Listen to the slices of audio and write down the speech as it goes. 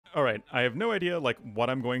Alright, I have no idea, like, what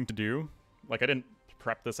I'm going to do. Like, I didn't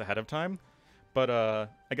prep this ahead of time. But,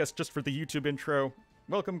 I guess just for the YouTube intro,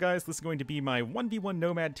 welcome guys, this is going to be my 1v1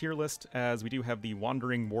 Nomad tier list, as we do have the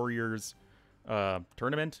Wandering Warriors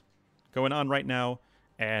tournament going on right now.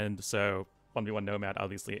 And so, 1v1 Nomad,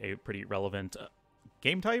 obviously a pretty relevant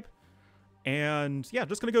game type. And yeah,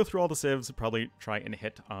 just gonna go through all the civs, probably try and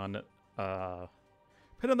hit on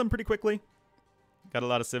them pretty quickly. Got a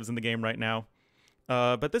lot of civs in the game right now.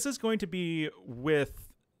 But this is going to be with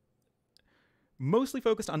mostly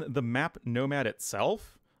focused on the map Nomad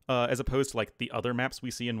itself, as opposed to like the other maps we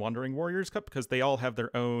see in Wandering Warriors Cup, because they all have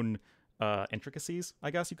their own intricacies,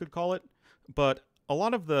 I guess you could call it. But a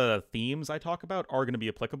lot of the themes I talk about are going to be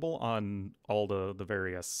applicable on all the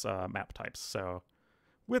various map types. So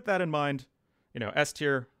with that in mind, you know, S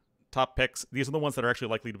tier, top picks, these are the ones that are actually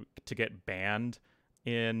likely to get banned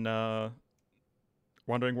in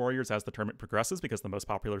Wandering Warriors as the tournament progresses, because the most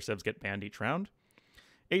popular civs get banned each round.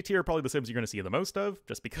 A tier are probably the civs you're going to see the most of,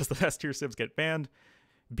 just because the S tier civs get banned.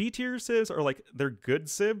 B tier civs are like, they're good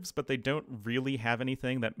civs, but they don't really have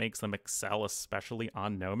anything that makes them excel, especially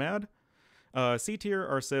on Nomad. C tier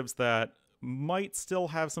are civs that might still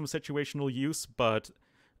have some situational use, but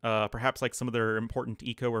perhaps like some of their important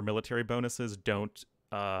eco or military bonuses don't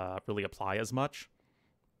really apply as much.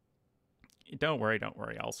 Don't worry,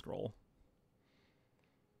 I'll scroll.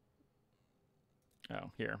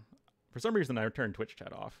 Oh, here. For some reason, I turned Twitch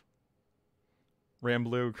chat off. Ram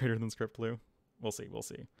blue greater than script blue. We'll see.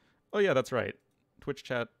 Oh yeah, that's right. Twitch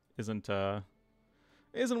chat isn't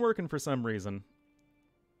working for some reason.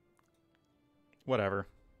 Whatever.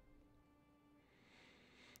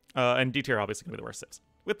 And D tier obviously gonna be the worst civs.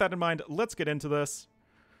 With that in mind, let's get into this.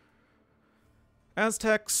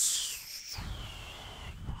 Aztecs,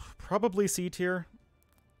 probably C tier.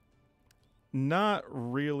 Not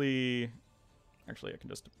really. Actually, I can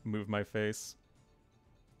just move my face.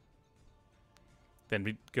 Then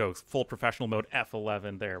we go full professional mode,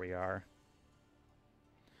 F11. There we are.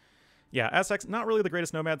 Yeah, Aztecs, not really the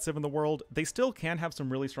greatest Nomad civ in the world. They still can have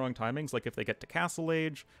some really strong timings, like if they get to Castle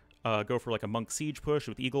Age, go for like a Monk Siege push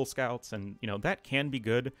with Eagle Scouts, and, you know, that can be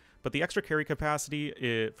good. But the extra carry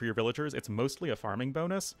capacity for your villagers, it's mostly a farming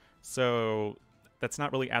bonus, so that's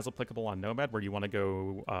not really as applicable on Nomad, where you want to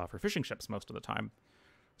go for fishing ships most of the time.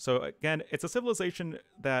 So again, it's a civilization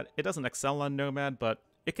that it doesn't excel on Nomad, but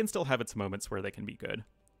it can still have its moments where they can be good.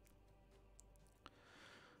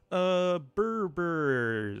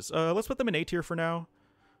 Berbers. Let's put them in A tier for now.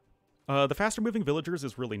 The faster moving villagers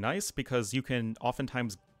is really nice because you can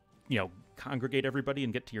oftentimes, you know, congregate everybody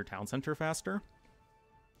and get to your town center faster,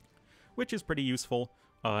 which is pretty useful.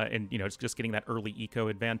 And, you know, just getting that early eco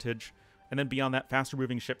advantage. And then beyond that, faster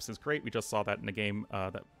moving ships is great. We just saw that in a game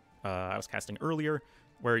that I was casting earlier,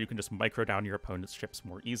 where you can just micro down your opponent's ships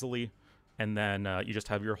more easily. And then you just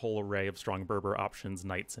have your whole array of strong Berber options,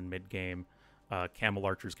 knights in mid-game. Camel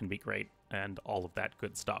archers can be great, and all of that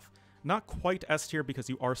good stuff. Not quite S tier because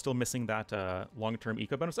you are still missing that long-term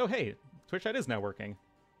eco bonus. Oh, hey, Twitch chat is now working.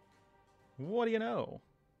 What do you know?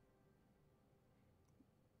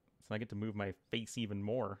 So I get to move my face even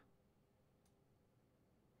more.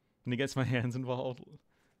 And it gets my hands involved.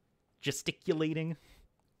 Gesticulating.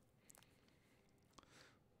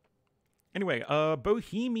 Anyway,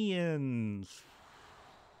 Bohemians.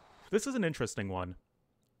 This is an interesting one.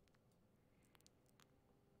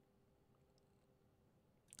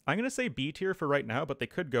 I'm going to say B tier for right now, but they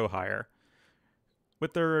could go higher.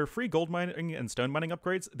 With their free gold mining and stone mining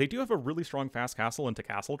upgrades, they do have a really strong fast castle into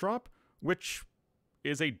castle drop, which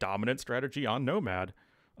is a dominant strategy on Nomad.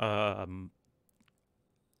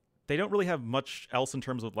 They don't really have much else in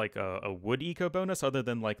terms of like a wood eco bonus other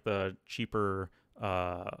than like the cheaper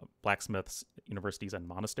blacksmiths, universities, and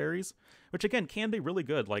monasteries, which again can be really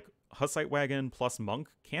good. Like Hussite Wagon plus Monk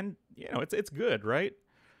can, you know, it's good, right?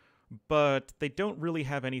 But they don't really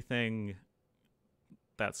have anything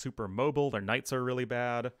that's super mobile. Their knights are really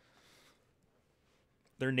bad.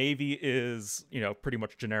 Their navy is, you know, pretty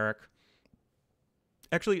much generic.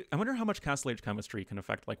 Actually, I wonder how much Castle Age chemistry can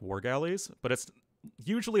affect like war galleys, but it's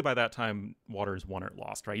usually by that time water is won or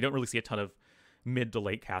lost, right? You don't really see a ton of mid to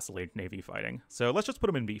late Castle Age navy fighting. So let's just put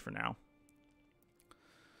them in B for now.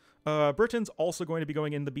 Britain's also going to be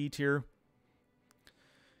going in the B tier.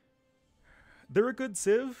 They're a good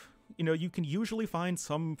civ. You know, you can usually find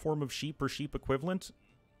some form of sheep or sheep equivalent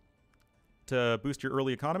to boost your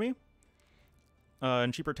early economy.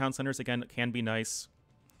 And cheaper town centers, again, can be nice.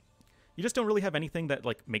 You just don't really have anything that,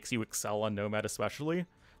 like, makes you excel on Nomad especially.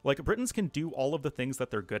 Like, Britons can do all of the things that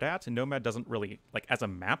they're good at, and Nomad doesn't really, like, as a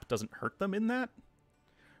map, doesn't hurt them in that.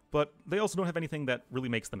 But they also don't have anything that really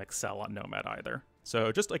makes them excel on Nomad either.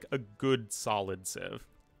 So just like a good solid civ.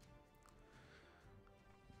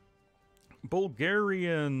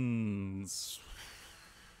 Bulgarians.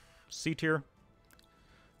 C tier.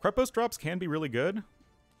 Krepos drops can be really good,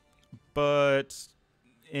 but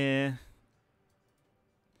you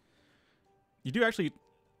do actually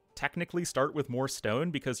technically start with more stone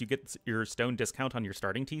because you get your stone discount on your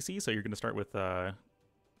starting TC, so you're going to start with,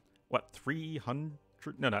 what, 300?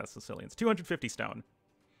 No, not Sicilians. 250 stone.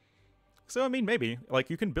 So, I mean, maybe. Like,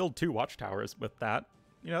 you can build 2 watchtowers with that.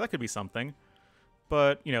 You know, that could be something.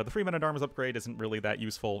 But, you know, the free men-at-arms upgrade isn't really that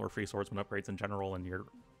useful, or free swordsman upgrades in general, and you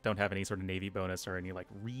don't have any sort of navy bonus or any, like,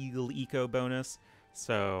 real eco bonus.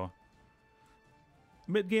 So,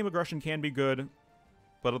 mid-game aggression can be good,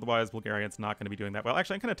 but otherwise Bulgarian's not going to be doing that well.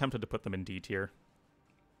 Actually, I'm kind of tempted to put them in D tier.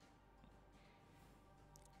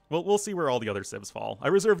 Well, we'll see where all the other civs fall. I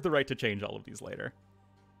reserve the right to change all of these later.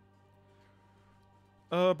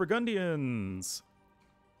 Burgundians.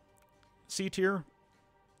 C tier.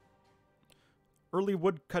 Early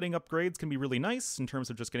wood cutting upgrades can be really nice in terms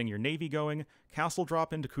of just getting your navy going. Castle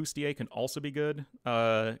drop into Coustier can also be good.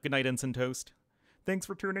 Good night, Ensign Toast. Thanks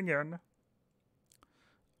for tuning in.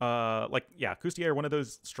 Like, yeah, Coustier are one of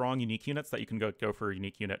those strong unique units that you can go for a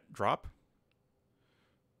unique unit drop.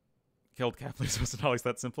 Killed Catholics wasn't always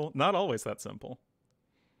that simple. Not always that simple.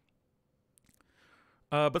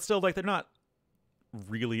 But still, like, they're not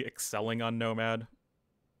really excelling on Nomad.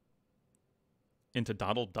 Into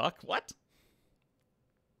Donald Duck? What?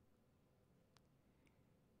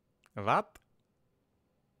 What?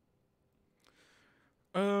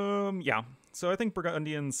 Yeah. So I think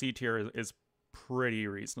Burgundian C tier is pretty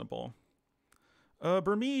reasonable.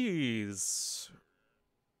 Burmese.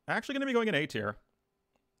 Actually going to be going in A tier.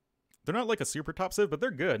 They're not like a super top civ, but they're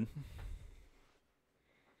good.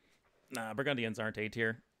 Nah, Burgundians aren't A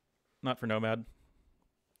tier. Not for Nomad.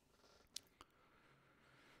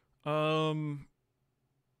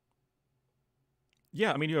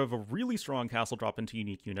 Yeah, I mean, you have a really strong castle drop into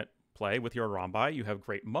unique unit play with your Arambai. You have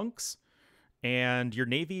great monks. And your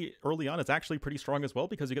navy early on is actually pretty strong as well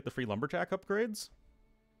because you get the free lumberjack upgrades.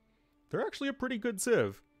 They're actually a pretty good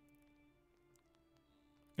civ.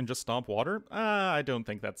 And just stomp water? I don't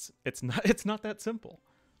think it's not that simple,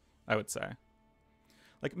 I would say.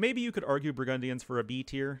 Like, maybe you could argue Burgundians for a B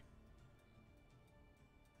tier,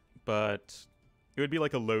 but it would be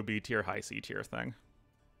like a low B tier, high C tier thing.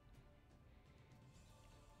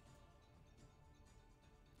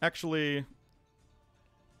 Actually,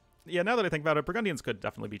 yeah, now that I think about it, Burgundians could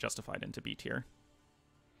definitely be justified into B tier.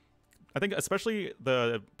 I think especially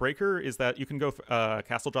the breaker is that you can go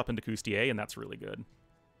castle drop into Coustier, and that's really good.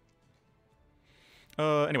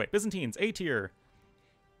 Anyway, Byzantines, A tier.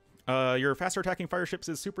 Your faster attacking fire ships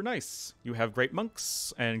is super nice. You have great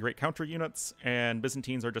monks and great counter units, and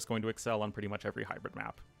Byzantines are just going to excel on pretty much every hybrid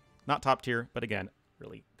map. Not top tier, but again,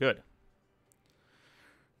 really good.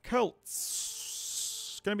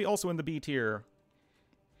 Celts. Gonna be also in the B tier.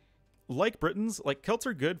 Like Britons, like, Celts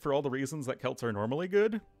are good for all the reasons that Celts are normally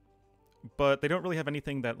good, but they don't really have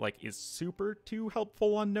anything that, like, is super too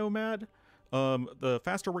helpful on Nomad. The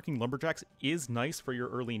faster working lumberjacks is nice for your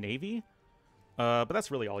early navy, but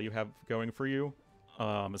that's really all you have going for you,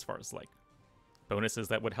 as far as, like, bonuses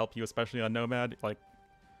that would help you, especially on Nomad. Like,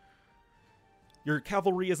 your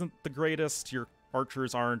cavalry isn't the greatest, your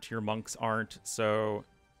archers aren't, your monks aren't, so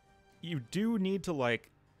you do need to, like,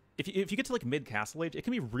 if you get to, like, mid-Castle Age, it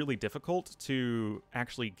can be really difficult to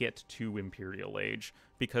actually get to Imperial Age,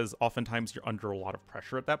 because oftentimes you're under a lot of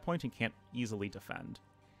pressure at that point and can't easily defend.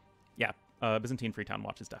 Yeah, Byzantine Freetown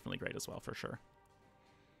Watch is definitely great as well, for sure.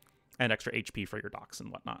 And extra HP for your docks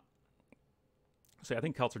and whatnot. So yeah, I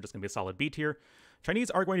think Celts are just going to be a solid B tier.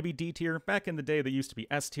 Chinese are going to be D tier. Back in the day, they used to be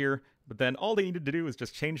S tier, but then all they needed to do is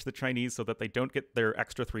just change the Chinese so that they don't get their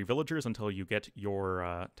extra 3 villagers until you get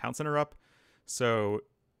your town center up. So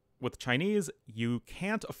with Chinese, you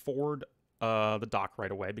can't afford the dock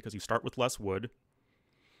right away because you start with less wood,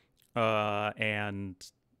 and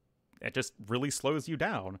it just really slows you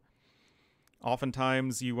down.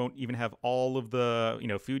 Oftentimes, you won't even have all of the, you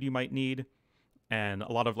know, food you might need, and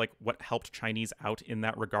a lot of, like, what helped Chinese out in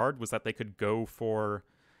that regard was that they could go for,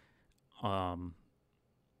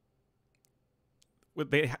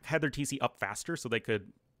 they had their TC up faster, so they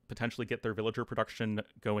could potentially get their villager production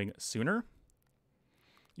going sooner.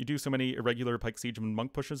 You do so many irregular Pike Siege and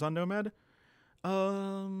Monk pushes on Nomad.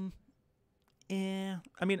 I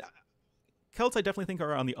mean, Celts I definitely think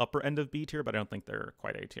are on the upper end of B tier, but I don't think they're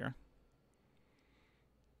quite A tier.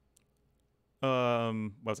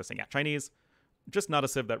 What was I saying? Yeah, Chinese, just not a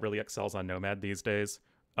civ that really excels on Nomad these days.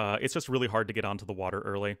 It's just really hard to get onto the water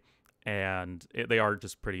early, and they are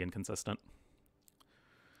just pretty inconsistent.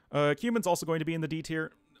 Cumin's also going to be in the D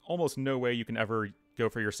tier. Almost no way you can ever go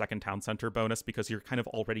for your second town center bonus because you're kind of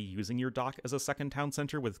already using your dock as a second town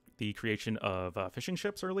center with the creation of fishing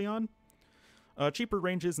ships early on. Cheaper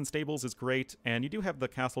ranges and stables is great, and you do have the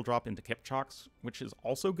castle drop into Kipchaks, which is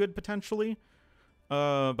also good potentially.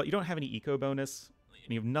 But you don't have any eco bonus,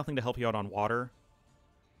 and you have nothing to help you out on water.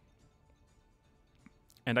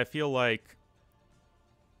 And I feel like...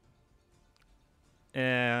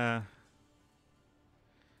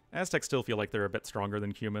 Aztecs still feel like they're a bit stronger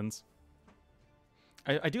than Cumans.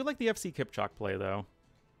 I do like the FC Kipchak play, though.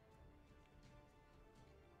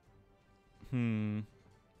 You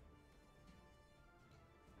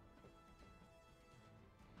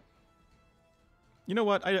know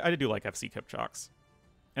what? I do like FC Kipchaks.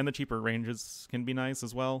 And the cheaper ranges can be nice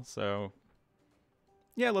as well, so...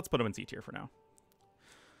 yeah, let's put them in C tier for now.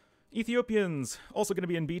 Ethiopians, also going to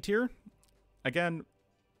be in B tier. Again,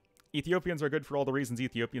 Ethiopians are good for all the reasons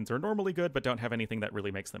Ethiopians are normally good, but don't have anything that really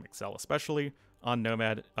makes them excel, especially on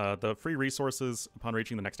Nomad. The free resources upon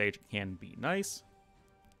reaching the next stage can be nice.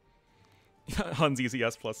 Hun's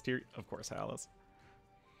EZS plus tier, of course, Alice.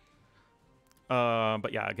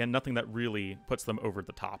 But yeah, again, nothing that really puts them over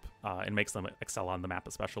the top and makes them excel on the map,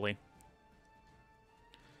 especially.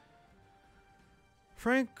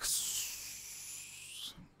 Franks.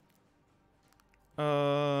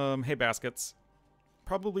 Hey, Baskets.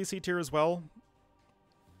 Probably C tier as well.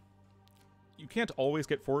 You can't always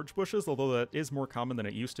get forage bushes, although that is more common than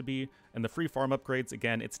it used to be. And the free farm upgrades,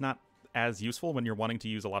 again, it's not as useful when you're wanting to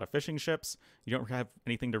use a lot of fishing ships. You don't have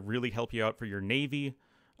anything to really help you out for your navy.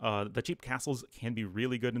 The cheap castles can be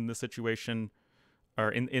really good in this situation,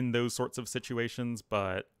 or in those sorts of situations,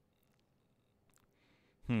 but...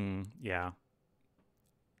 yeah.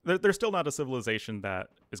 They're still not a civilization that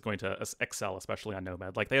is going to excel, especially on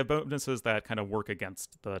Nomad. Like, they have bonuses that kind of work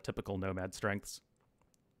against the typical Nomad strengths.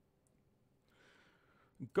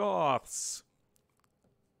 Goths.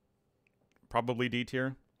 Probably D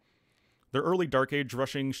tier. Their early Dark Age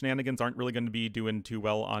rushing shenanigans aren't really going to be doing too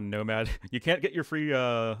well on Nomad. You can't get your free,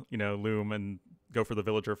 loom and go for the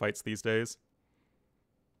villager fights these days.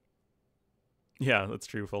 Yeah, that's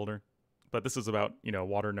true, Folder. But this is about,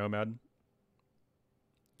 water Nomad.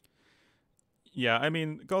 Yeah, I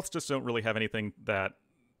mean, Goths just don't really have anything that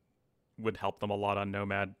would help them a lot on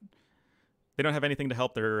Nomad. They don't have anything to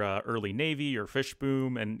help their early navy or fish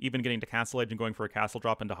boom, and even getting to Castle Age and going for a castle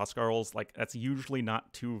drop into Huskarls, like, that's usually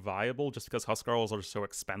not too viable just because Huskarls are so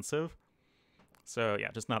expensive. So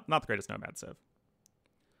yeah, just not the greatest Nomad civ.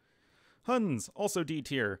 Huns, also D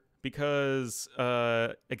tier, because,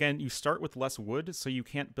 again, you start with less wood, so you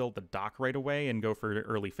can't build the dock right away and go for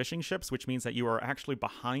early fishing ships, which means that you are actually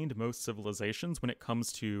behind most civilizations when it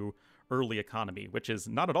comes to early economy, which is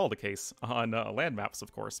not at all the case on land maps,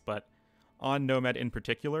 of course, but on Nomad in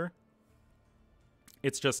particular,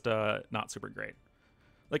 it's just not super great.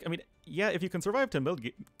 Like, I mean, yeah, if you can survive till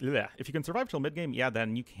mid-game, yeah,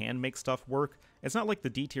 then you can make stuff work. It's not like the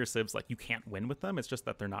D tier civs, like, you can't win with them, it's just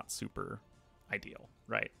that they're not super ideal,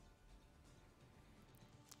 right?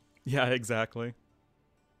 Yeah, exactly.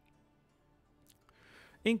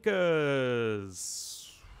 Incas.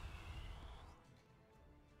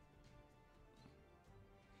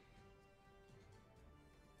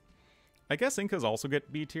 I guess Incas also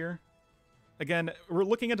get B tier. Again, we're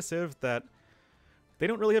looking at a civ that they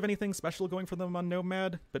don't really have anything special going for them on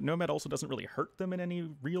Nomad, but Nomad also doesn't really hurt them in any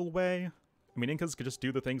real way. I mean, Incas could just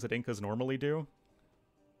do the things that Incas normally do.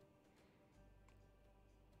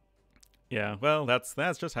 Yeah, well, that's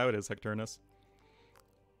just how it is, Hecturnus.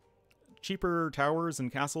 Cheaper towers and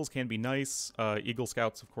castles can be nice. Eagle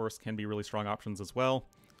Scouts, of course, can be really strong options as well.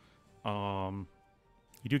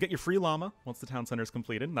 You do get your free llama once the town center is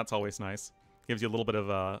completed, and that's always nice. Gives you a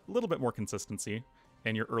little bit more consistency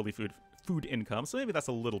in your early food income. So maybe that's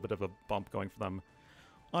a little bit of a bump going for them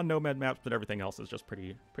on Nomad maps, but everything else is just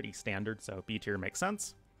pretty standard. So B tier makes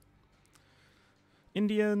sense.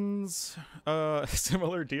 Indians,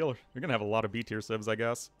 similar deal. You're gonna have a lot of B tier civs, I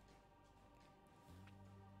guess.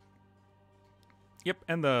 Yep,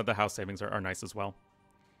 and the house savings are nice as well.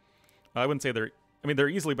 I wouldn't say they're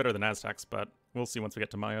easily better than Aztecs, but we'll see once we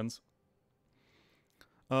get to Mayans.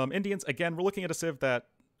 Indians, again, we're looking at a civ that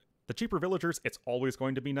the cheaper villagers, it's always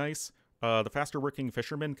going to be nice. The faster working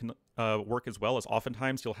fishermen can work as well, as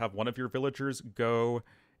oftentimes you'll have one of your villagers go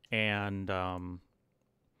and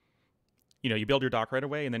you build your dock right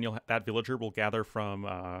away, and then that villager will gather from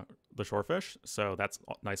the shorefish, so that's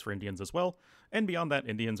nice for Indians as well. And beyond that,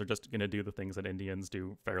 Indians are just going to do the things that Indians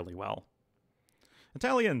do fairly well.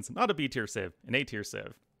 Italians, not a B tier civ, an A tier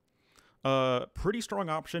civ. Pretty strong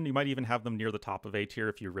option. You might even have them near the top of A tier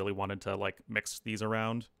if you really wanted to, like, mix these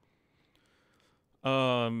around.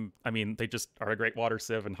 I mean, they just are a great water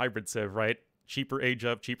civ and hybrid civ, right? Cheaper age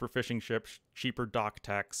up, cheaper fishing ships, cheaper dock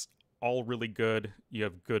techs, all really good. You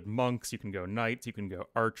have good monks, you can go knights, you can go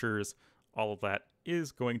archers. All of that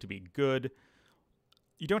is going to be good.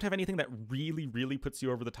 You don't have anything that really, really puts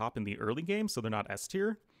you over the top in the early game, so they're not S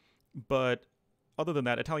tier. But other than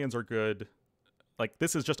that, Italians are good. Like,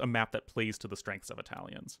 this is just a map that plays to the strengths of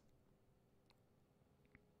Italians.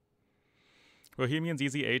 Bohemians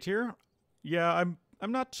easy A tier? Yeah,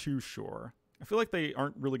 I'm not too sure. I feel like they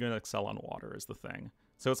aren't really going to excel on water is the thing.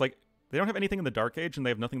 So it's like, they don't have anything in the Dark Age, and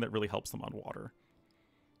they have nothing that really helps them on water.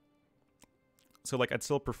 So, like, I'd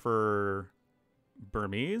still prefer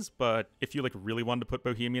Burmese, but if you, like, really wanted to put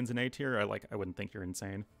Bohemians in A tier, I wouldn't think you're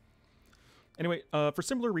insane. Anyway, for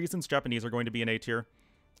similar reasons, Japanese are going to be in A tier.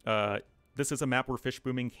 This is a map where fish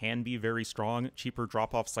booming can be very strong. Cheaper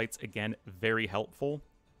drop-off sites, again, very helpful.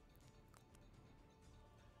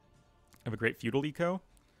 Have a great feudal eco.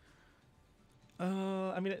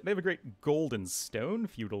 I mean, they have a great gold and stone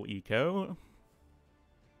feudal eco.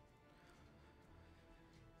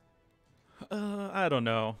 I don't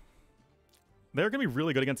know. They're gonna be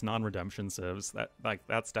really good against non-redemption civs.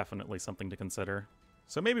 That's definitely something to consider.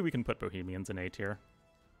 So maybe we can put Bohemians in A tier.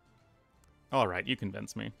 All right, you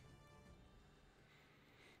convince me.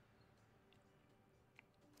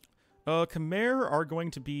 Khmer are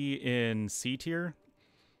going to be in C tier.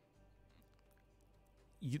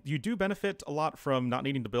 You do benefit a lot from not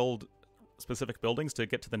needing to build specific buildings to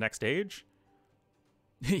get to the next stage.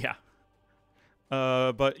 Yeah.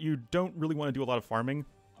 But you don't really want to do a lot of farming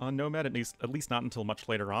on Nomad, at least not until much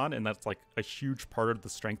later on, and that's like a huge part of the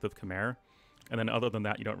strength of Khmer. And then other than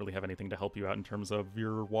that, you don't really have anything to help you out in terms of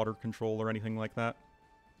your water control or anything like that.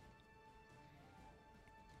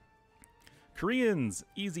 Koreans,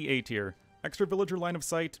 easy A tier. Extra villager line of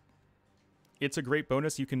sight. It's a great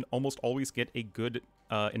bonus. You can almost always get a good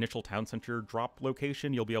initial town center drop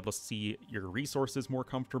location. You'll be able to see your resources more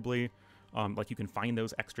comfortably. Like you can find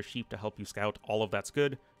those extra sheep to help you scout. All of that's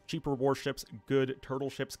good. Cheaper warships, good. Turtle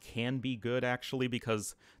ships can be good, actually,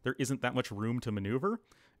 because there isn't that much room to maneuver.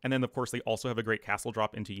 And then, of course, they also have a great castle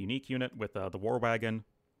drop into unique unit with the war wagon.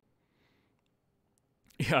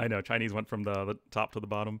 Yeah, I know. Chinese went from the top to the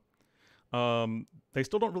bottom. They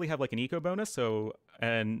still don't really have like an eco bonus,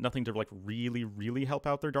 and nothing to like really help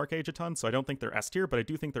out their Dark Age a ton, so I don't think they're S tier, but I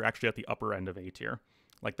do think they're actually at the upper end of A tier.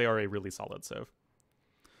 Like, they are a really solid civ.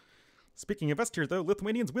 Speaking of S tier, though,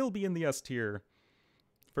 Lithuanians will be in the S tier.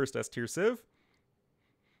 First S tier civ.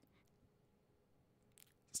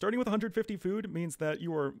 Starting with 150 food means that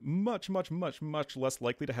you are much less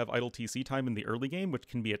likely to have idle TC time in the early game, which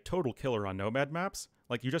can be a total killer on Nomad maps.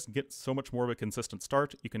 Like, you just get so much more of a consistent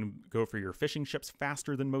start. You can go for your fishing ships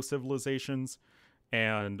faster than most civilizations.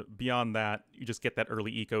 And beyond that, you just get that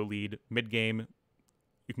early eco lead. Mid-game,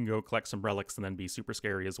 you can go collect some relics and then be super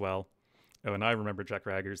scary as well. Oh, and I remember Jack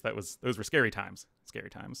Raggers. Those were scary times. Scary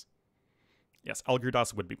times. Yes,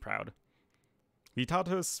 Algirdas would be proud.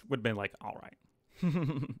 Vitatos would have been like, all right.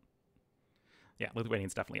 Yeah,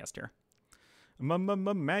 Lithuanians definitely S tier.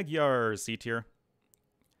 Magyars, C tier.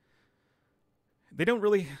 They don't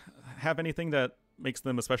really have anything that makes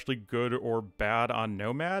them especially good or bad on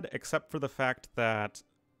Nomad, except for the fact that,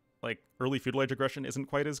 like, early feudal age aggression isn't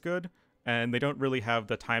quite as good, and they don't really have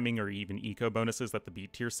the timing or even eco bonuses that the B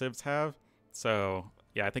tier civs have. So,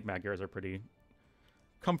 yeah, I think Magyars are pretty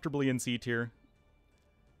comfortably in C tier.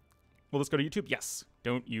 Will this go to YouTube? Yes.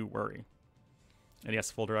 Don't you worry. And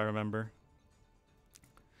yes, folder I remember.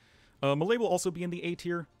 Malay will also be in the A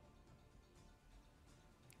tier.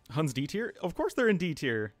 Huns D tier? Of course they're in D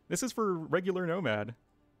tier. This is for regular Nomad.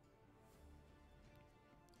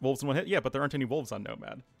 Wolves in one hit? Yeah, but there aren't any wolves on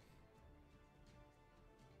Nomad.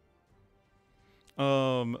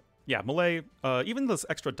 Yeah, Malay, even this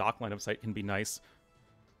extra dock line of sight can be nice.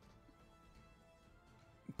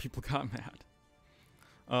 People got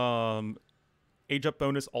mad. Age up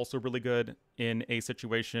bonus also really good in a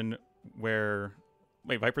situation where...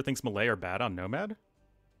 Wait, Viper thinks Malay are bad on Nomad?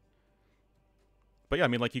 But yeah, I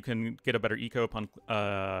mean, like, you can get a better eco upon,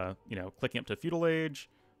 you know, clicking up to Feudal Age,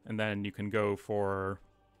 and then you can go for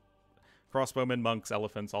crossbowmen, monks,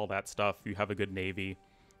 elephants, all that stuff. You have a good navy.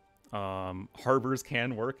 Harbors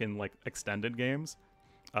can work in, like, extended games,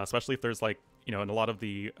 especially if there's, like, you know, in a lot of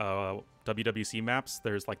the WWC maps,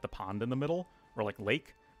 there's, like, the pond in the middle, or, like,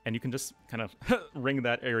 lake, and you can just kind of ring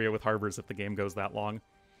that area with harbors if the game goes that long.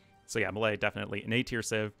 So yeah, Malay definitely an A-tier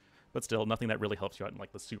civ, but still nothing that really helps you out in,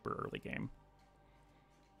 like, the super early game.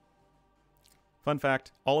 Fun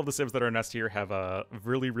fact, all of the civs that are in S tier have a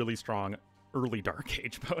really strong early Dark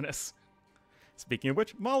Age bonus. Speaking of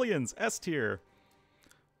which, Malians, S tier.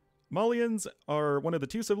 Malians are one of the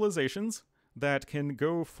 2 civilizations that can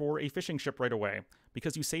go for a fishing ship right away,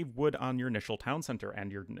 because you save wood on your initial town center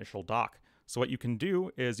and your initial dock. So what you can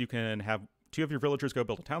do is you can have 2 of your villagers go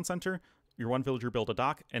build a town center, your 1 villager build a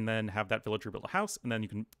dock, and then have that villager build a house, and then you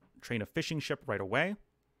can train a fishing ship right away.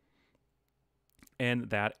 And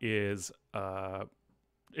that is,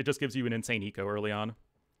 it just gives you an insane eco early on.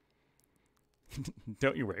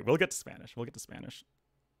 Don't you worry, we'll get to Spanish.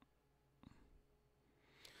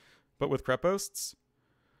 But with Kreposts,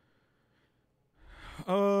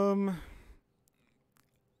 I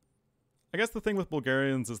guess the thing with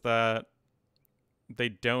Bulgarians is that they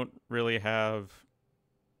don't really have,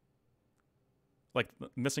 like,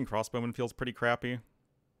 missing crossbowmen feels pretty crappy.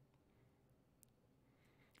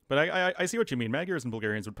 But I see what you mean. Magyars and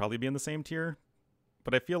Bulgarians would probably be in the same tier,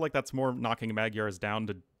 but I feel like that's more knocking Magyars down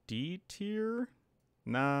to D tier?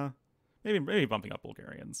 Nah. Maybe bumping up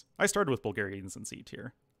Bulgarians. I started with Bulgarians in C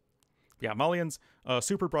tier. Yeah, Malians,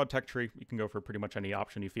 super broad tech tree. You can go for pretty much any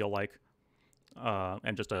option you feel like.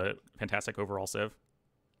 And just a fantastic overall civ.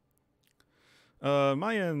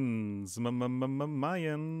 Mayans.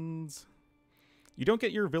 Mayans. You don't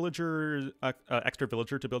get your villager, extra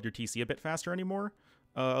villager to build your TC a bit faster anymore.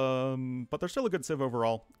 But they're still a good civ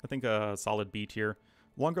overall. I think a solid B tier.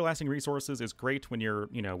 Longer lasting resources is great when you're,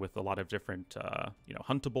 with a lot of different,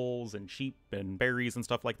 huntables and sheep and berries and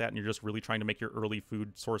stuff like that, and you're just really trying to make your early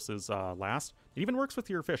food sources last. It even works with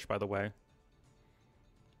your fish, by the way.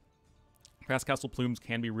 Fast Castle Plumes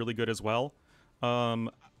can be really good as well.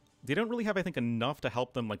 They don't really have, I think, enough to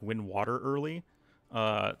help them, like, win water early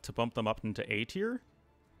to bump them up into A tier.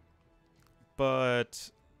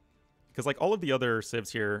 But, because, like, all of the other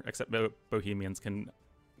civs here, except Bohemians, can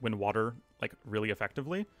win water, like, really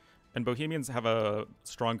effectively. And Bohemians have a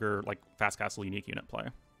stronger, like, Fast Castle unique unit play.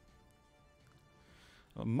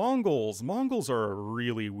 Mongols. Mongols are a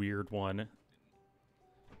really weird one.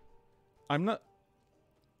 I'm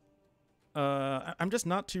just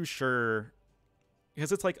not too sure.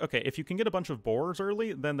 Because it's like, okay, if you can get a bunch of boars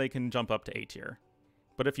early, then they can jump up to A tier.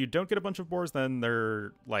 But if you don't get a bunch of boars, then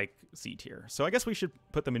they're, like, C tier. So I guess we should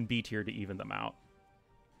put them in B tier to even them out.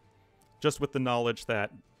 Just with the knowledge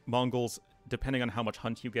that Mongols, depending on how much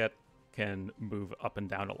hunt you get, can move up and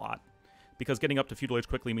down a lot. Because getting up to feudal age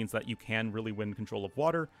quickly means that you can really win control of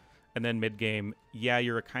water. And then mid-game, yeah,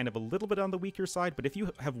 you're kind of a little bit on the weaker side, but if you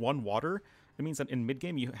have 1 water, it means that in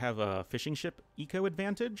mid-game you have a fishing ship eco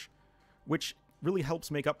advantage, which really helps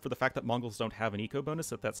make up for the fact that Mongols don't have an eco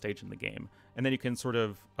bonus at that stage in the game. And then you can sort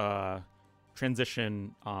of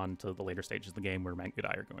transition on to the later stages of the game where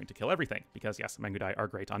Mangudai are going to kill everything. Because yes, Mangudai are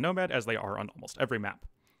great on Nomad, as they are on almost every map.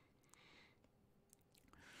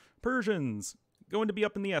 Persians, going to be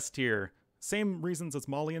up in the S tier. Same reasons as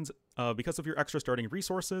Malians. Because of your extra starting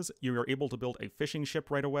resources, you are able to build a fishing ship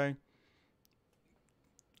right away.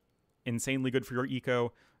 Insanely good for your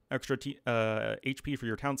eco. Extra HP for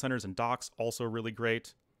your town centers and docks, also really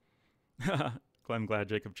great. I'm glad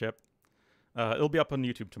Jacob chipped. It'll be up on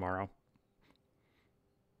YouTube tomorrow.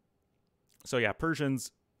 So yeah,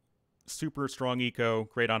 Persians, super strong eco,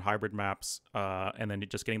 great on hybrid maps, and then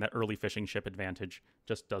just getting that early fishing ship advantage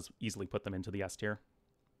just does easily put them into the S tier.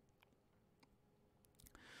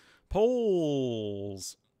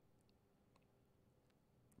 Poles,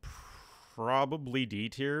 probably D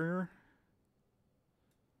tier.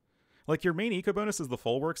 Like, your main eco bonus is the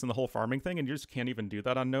full works and the whole farming thing, and you just can't even do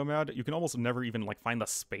that on Nomad. You can almost never even, like, find the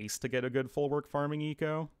space to get a good full work farming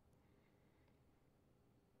eco.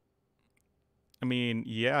 I mean,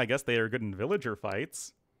 yeah, I guess they are good in villager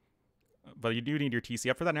fights. But you do need your TC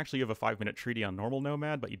up for that, and actually you have a 5-minute treaty on normal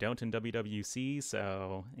Nomad, but you don't in WWC,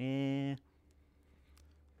 so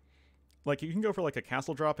Like, you can go for, like, a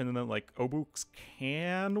castle drop, and then, like, Obuks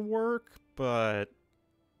can work, but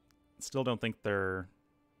still don't think they're...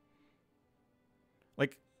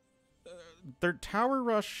 Like, their tower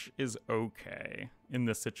rush is okay in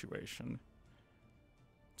this situation.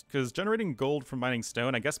 Because generating gold from mining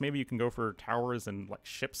stone, I guess maybe you can go for towers and, like,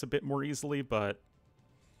 ships a bit more easily, but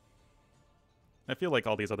I feel like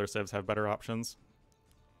all these other civs have better options.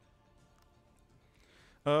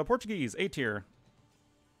 Portuguese, A tier.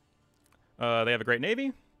 They have a great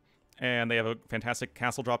navy, and they have a fantastic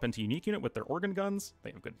castle drop into unique unit with their organ guns.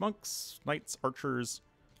 They have good monks, knights, archers,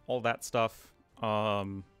 all that stuff.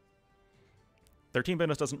 Their team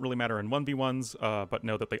bonus doesn't really matter in 1v1s, but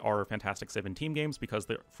know that they are fantastic civ in team games because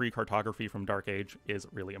the free cartography from Dark Age is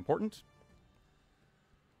really important.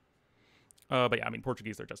 But yeah, I mean,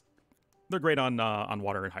 Portuguese, they're great on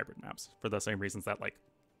water and hybrid maps for the same reasons that, like,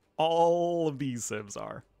 all of these civs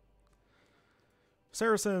are.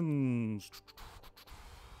 Saracens,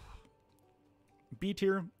 B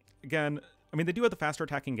tier. again, I mean, they do have the faster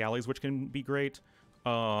attacking galleys, which can be great.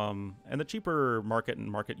 And the cheaper market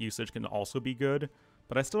and market usage can also be good.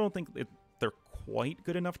 But I still don't think they're quite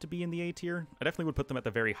good enough to be in the A tier. I definitely would put them at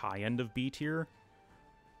the very high end of B tier.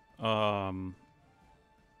 But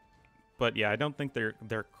yeah, I don't think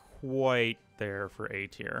they're quite there for A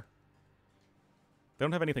tier. They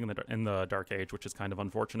don't have anything in the Dark Age, which is kind of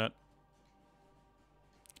unfortunate.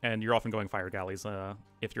 And you're often going fire galleys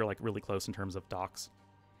if you're like really close in terms of docks.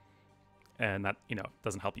 And that, you know,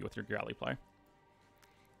 doesn't help you with your galley play.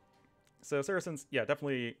 So Saracens, yeah,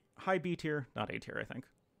 definitely high B tier, not A tier, I think.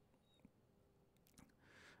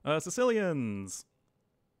 Sicilians.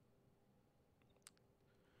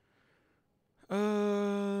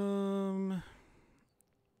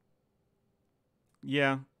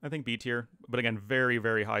 Yeah, I think B tier, but again, very,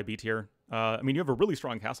 very high B tier. I mean, you have a really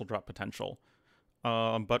strong castle drop potential,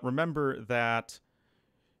 but remember that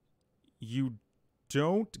you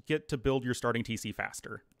don't get to build your starting TC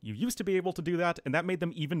faster. You used to be able to do that, and that made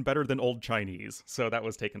them even better than old Chinese, so that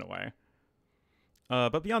was taken away.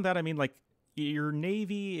 But beyond that, I mean, like, your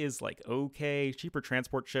navy is, like, okay. Cheaper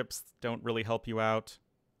transport ships don't really help you out.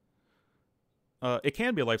 It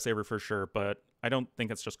can be a lifesaver for sure, but I don't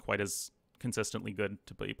think it's just quite as consistently good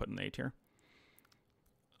to be put in A tier.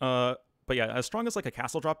 But yeah, as strong as like a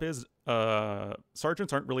castle drop is,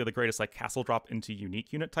 sergeants aren't really the greatest like castle drop into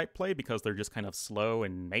unique unit type play because they're just kind of slow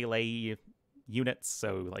and melee units,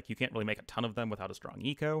 so like you can't really make a ton of them without a strong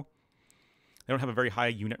eco. They don't have a very high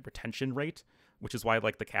unit retention rate, which is why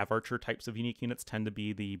like the cav archer types of unique units tend to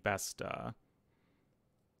be the best,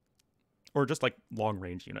 or just like long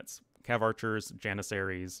range units. Cav archers,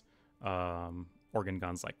 janissaries, organ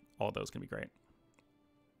guns, like all those can be great.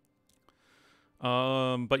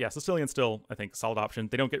 But yeah, Sicilian still, I think, solid option.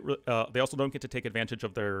 They don't get, they also don't get to take advantage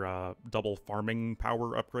of their double farming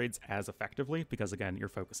power upgrades as effectively because again, you're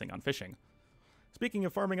focusing on fishing. Speaking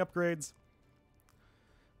of farming upgrades,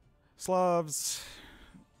 Slavs,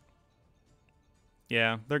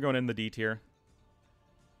 yeah, they're going in the D tier.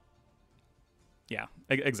 Yeah,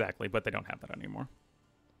 exactly, but they don't have that anymore.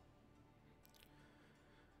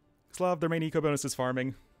 Slav, their main eco bonus is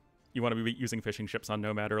farming. You want to be using fishing ships on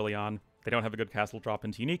Nomad early on. They don't have a good castle drop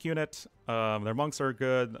into unique unit. Their monks are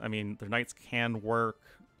good. I mean, their knights can work,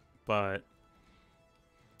 but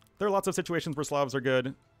there are lots of situations where Slavs are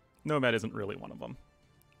good. Nomad isn't really one of them.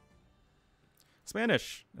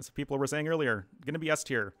 Spanish, as people were saying earlier, going to be S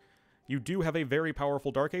tier. You do have a very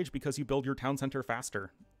powerful Dark Age because you build your town center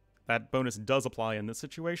faster. That bonus does apply in this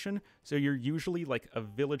situation, so you're usually like a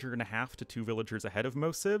villager and a half to 2 villagers ahead of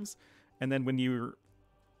most civs, and then when you're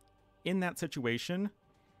in that situation,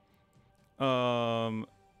 I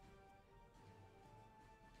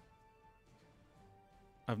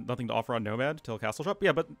have nothing to offer on Nomad till Castle Drop.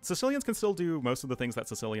 Yeah, but Sicilians can still do most of the things that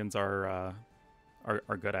Sicilians are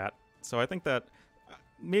good at. So I think that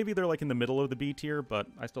maybe they're like in the middle of the B tier, but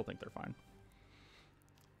I still think they're fine.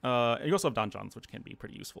 You also have donjons, which can be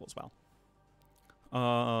pretty useful as well.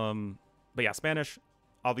 But yeah, Spanish,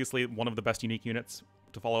 obviously one of the best unique units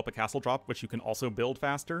to follow up a castle drop, which you can also build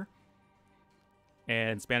faster.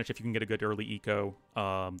 And Spanish, if you can get a good early eco,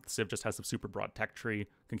 Civ just has a super broad tech tree.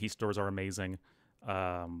 Conquistadors are amazing.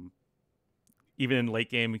 Even in late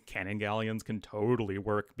game, cannon galleons can totally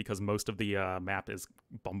work because most of the map is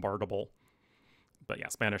bombardable. But yeah,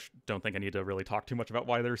 Spanish, don't think I need to really talk too much about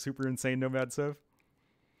why they're super insane Nomad Civ.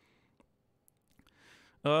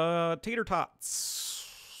 Tater Tots.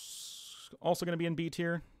 Also going to be in B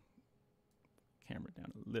tier. Camera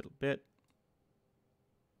down a little bit.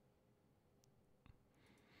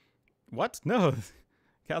 What? No.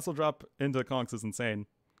 Castle drop into conks is insane.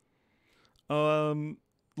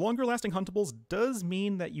 Longer lasting huntables does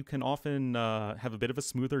mean that you can often have a bit of a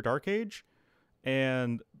smoother Dark Age.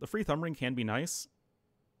 And the free thumb ring can be nice.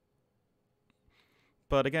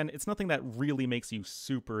 But again, it's nothing that really makes you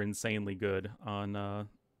super insanely good on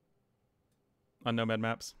Nomad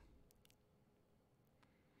maps.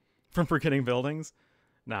 From forgetting buildings?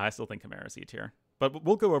 Nah, I still think Chimera's E tier. But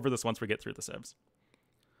we'll go over this once we get through the civs.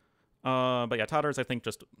 But yeah, Tatars, I think,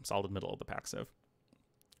 just solid middle of the pack civ.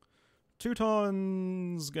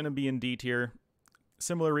 Teuton's gonna be in D tier.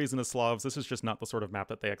 Similar reason as Slavs, this is just not the sort of map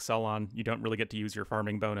that they excel on. You don't really get to use your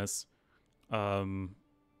farming bonus.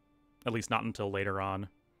 At least not until later on.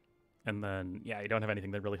 And then, yeah, you don't have anything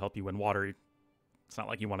that really help you win water. It's not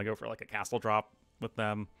like you want to go for like a castle drop with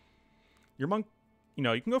them. Your monk, you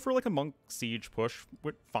know, you can go for like a monk siege push,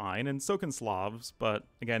 fine, and so can Slavs, but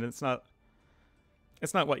again, it's not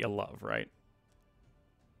what you love, right?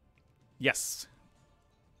 Yes,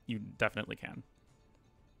 you definitely can.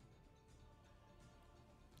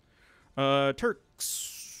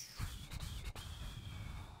 Turks.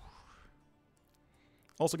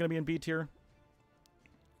 also going to be in B tier.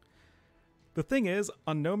 The thing is,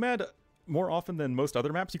 on Nomad, more often than most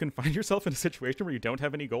other maps, you can find yourself in a situation where you don't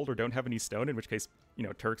have any gold or don't have any stone, in which case, you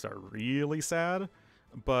know, Turks are really sad.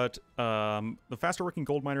 But the faster working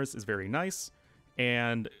gold miners is very nice,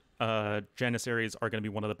 and Janissaries are going to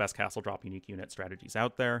be one of the best castle drop unique unit strategies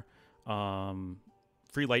out there.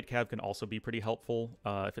 Free light cav can also be pretty helpful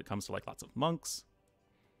if it comes to like lots of monks.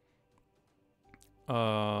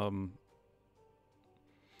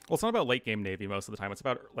 Well, it's not about late game Navy most of the time. It's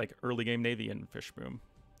about like early game Navy and Fish Boom.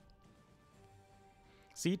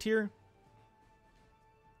 C tier?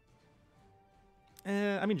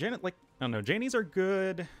 I mean, Janet, like, I don't know. Janies are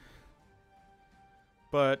good.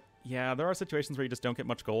 But, yeah, there are situations where you just don't get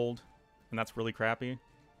much gold. And that's really crappy.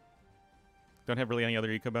 Don't have really any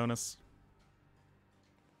other eco bonus.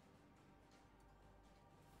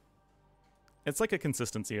 It's like a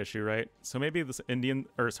consistency issue, right? So maybe this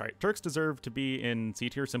Turks deserve to be in C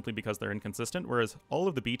tier simply because they're inconsistent, whereas all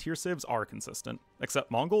of the B tier civs are consistent,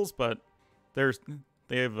 except Mongols, but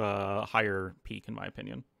they have a higher peak in my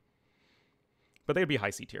opinion. But they'd be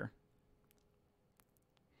high C tier.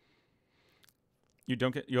 You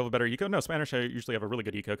have a better eco? No, Spanish usually have a really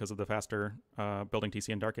good eco because of the faster building TC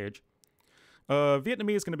in Dark Age.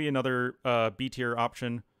 Vietnamese is going to be another B tier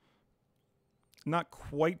option. Not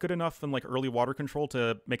quite good enough in like early water control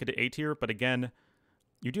to make it to A tier, but again,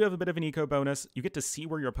 you do have a bit of an eco bonus. You get to see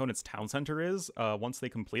where your opponent's town center is once they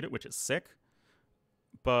complete it, which is sick.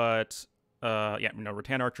 But yeah, you know,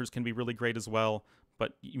 rattan archers can be really great as well,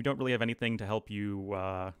 but you don't really have anything to help you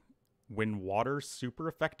win water super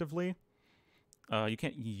effectively. You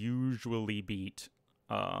can't usually beat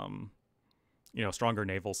you know, stronger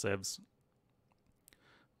naval civs,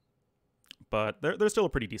 but they're still a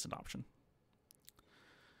pretty decent option.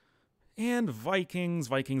 And Vikings.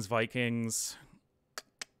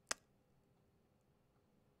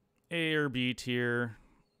 A or B tier.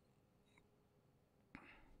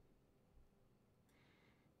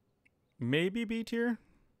 Maybe B tier.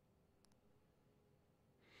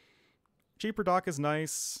 Cheaper dock is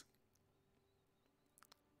nice.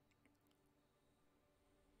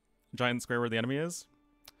 Giant square where the enemy is.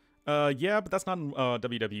 Yeah, but that's not in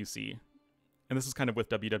WWC. And this is kind of with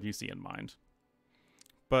WWC in mind.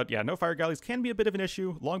 But yeah, no fire galleys can be a bit of an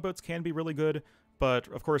issue. Longboats can be really good, but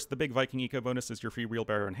of course the big Viking eco bonus is your free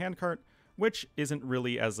wheelbarrow and handcart, which isn't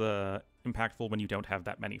really as impactful when you don't have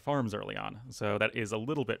that many farms early on. So that is a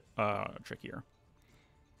little bit trickier.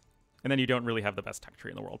 And then you don't really have the best tech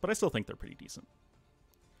tree in the world, but I still think they're pretty decent.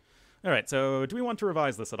 All right, so do we want to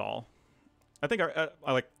revise this at all? I think I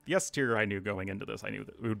like the S tier. I knew going into this, I knew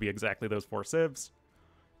that it would be exactly those 4 civs.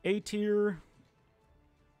 A tier.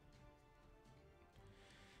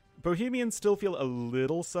 Bohemians still feel a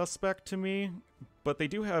little suspect to me, but they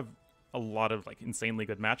do have a lot of like insanely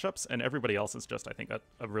good matchups, and everybody else is just, I think,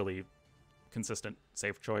 a really consistent,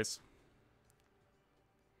 safe choice.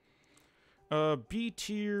 B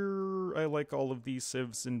tier, I like all of these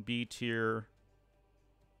civs in B tier.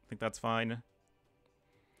 I think that's fine.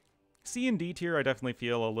 C and D tier, I definitely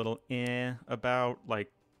feel a little about,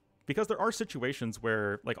 like, because there are situations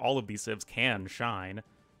where like all of these civs can shine.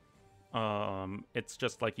 It's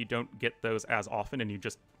just like you don't get those as often, and you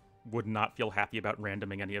just would not feel happy about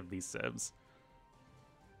randoming any of these civs.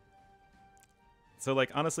 So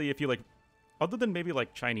like honestly, if you like, other than maybe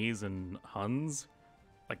like Chinese and Huns,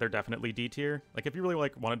 like they're definitely D tier. Like if you really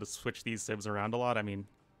like wanted to switch these civs around a lot, I mean,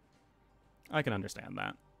 I can understand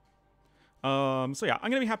that. So yeah,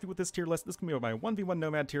 I'm gonna be happy with this tier list. This can be my 1v1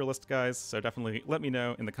 Nomad tier list, guys. So definitely let me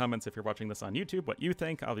know in the comments if you're watching this on YouTube what you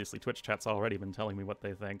think. Obviously, Twitch chat's already been telling me what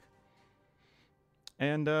they think.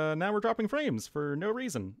 And now we're dropping frames for no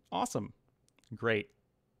reason. Awesome. Great.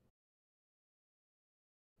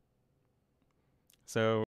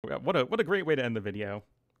 So what a great way to end the video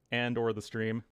and or the stream.